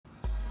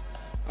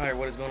Alright,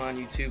 what is going on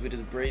YouTube? It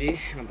is Brady,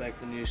 and I'm back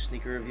with a new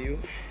sneaker review.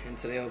 And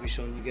today I'll be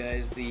showing you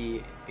guys the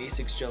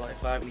Asics Gel Lyte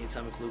 5 in the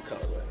Atomic Blue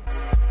colorway.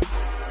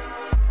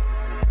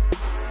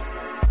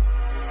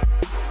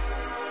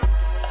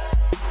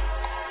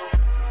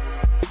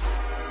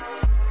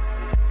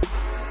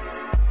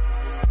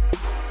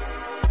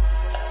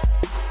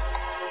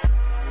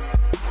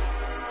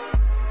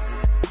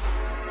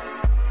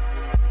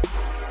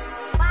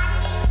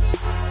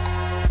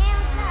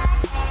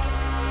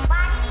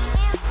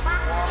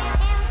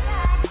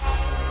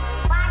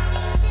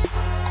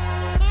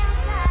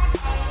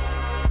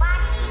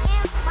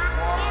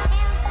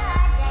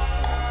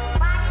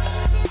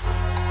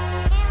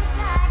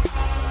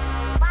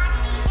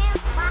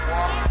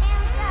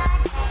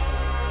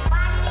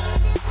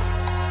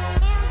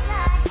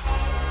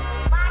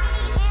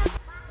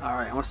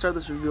 Alright, I want to start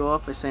this review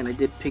off by saying I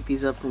did pick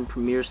these up from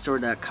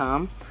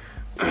premierstore.com.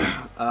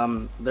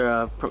 They're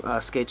a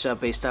skate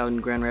shop based out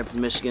in Grand Rapids,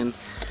 Michigan.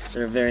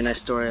 They're a very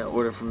nice store. I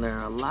ordered from there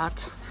a lot.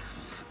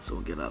 So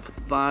we'll get off with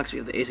the box. We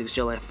have the Asics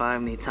Gel Lyte 5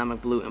 in the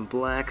Atomic Blue and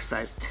Black,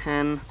 size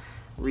 10.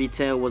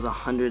 Retail was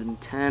 $110.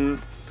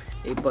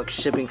 $8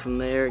 shipping from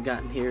there.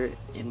 Gotten here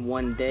in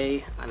one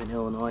day. I'm in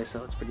Illinois,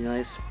 so it's pretty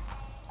nice.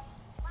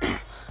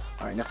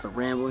 Alright, enough of the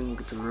rambling. We'll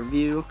get to the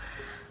review.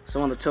 So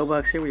on the toe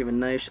box here, we have a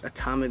nice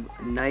atomic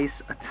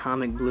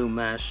blue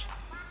mesh.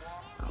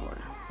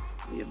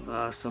 We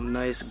have some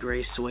nice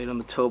gray suede on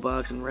the toe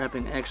box and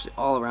wrapping actually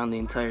all around the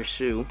entire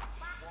shoe.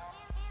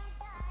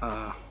 We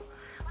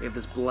have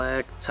this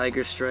black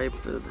tiger stripe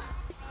for the,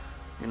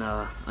 and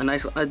a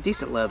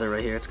decent leather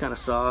right here. It's kind of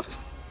soft.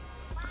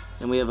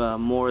 Then we have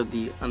more of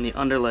the on the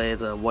underlay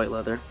is a white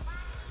leather.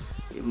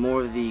 We have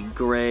more of the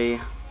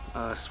gray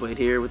suede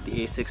here with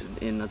the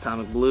Asics in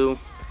atomic blue.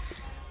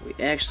 We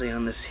actually,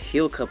 on this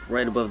heel cup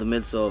right above the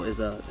midsole is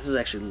this is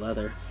actually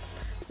leather.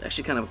 It's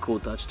actually kind of a cool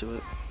touch to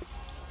it.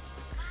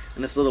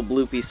 And this little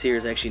blue piece here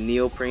is actually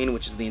neoprene,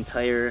 which is the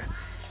entire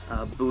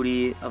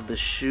booty of the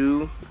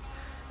shoe.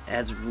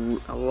 Adds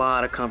a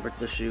lot of comfort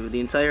to the shoe. The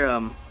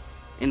entire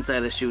inside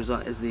of the shoe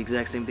is the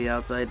exact same to the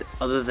outside,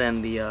 other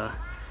than the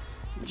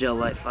Gel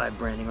Lyte 5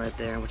 branding right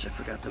there, which I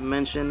forgot to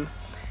mention.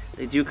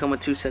 They do come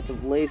with two sets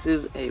of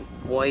laces, a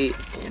white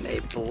and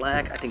a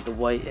black. I think the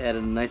white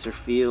added a nicer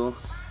feel.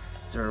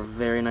 These are a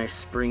very nice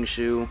spring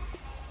shoe.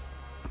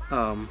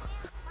 Inner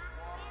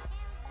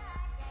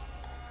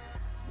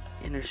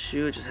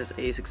shoe, it just has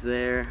Asics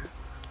there.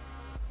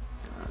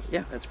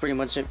 Yeah, that's pretty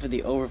much it for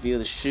the overview of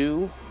the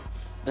shoe.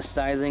 The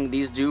sizing,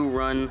 these do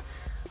run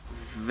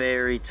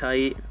very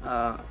tight.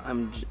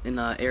 I'm in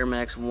Air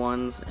Max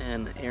 1s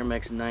and Air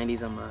Max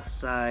 90s. I'm a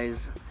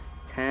size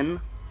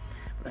 10.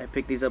 But I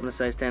picked these up in a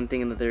size 10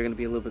 thinking that they're going to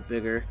be a little bit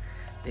bigger.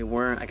 They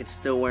weren't. I could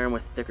still wear them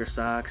with thicker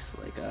socks,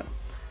 like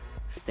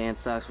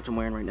stance socks, which I'm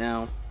wearing right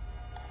now.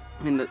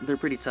 I mean, they're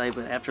pretty tight,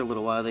 but after a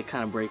little while they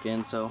kind of break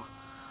in, so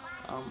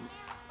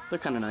they're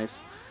kind of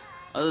nice.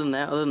 Other than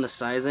that, other than the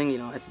sizing, you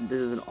know,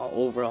 this is an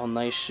overall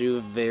nice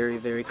shoe. Very,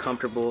 very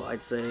comfortable.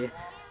 I'd say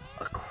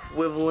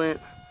equivalent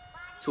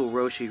to a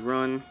Roshi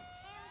run,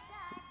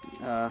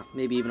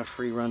 maybe even a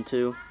free run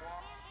too.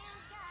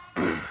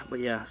 But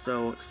yeah,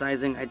 so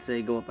sizing, I'd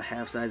say go up a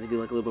half size if you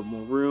like a little bit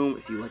more room.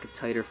 If you like a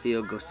tighter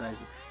feel, go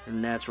size your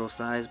natural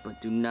size, but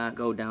do not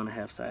go down a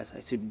half size. I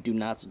do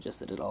not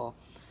suggest it at all.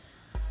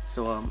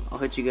 So I'll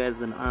hit you guys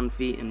with an on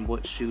feet and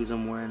what shoes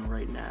I'm wearing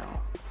right now.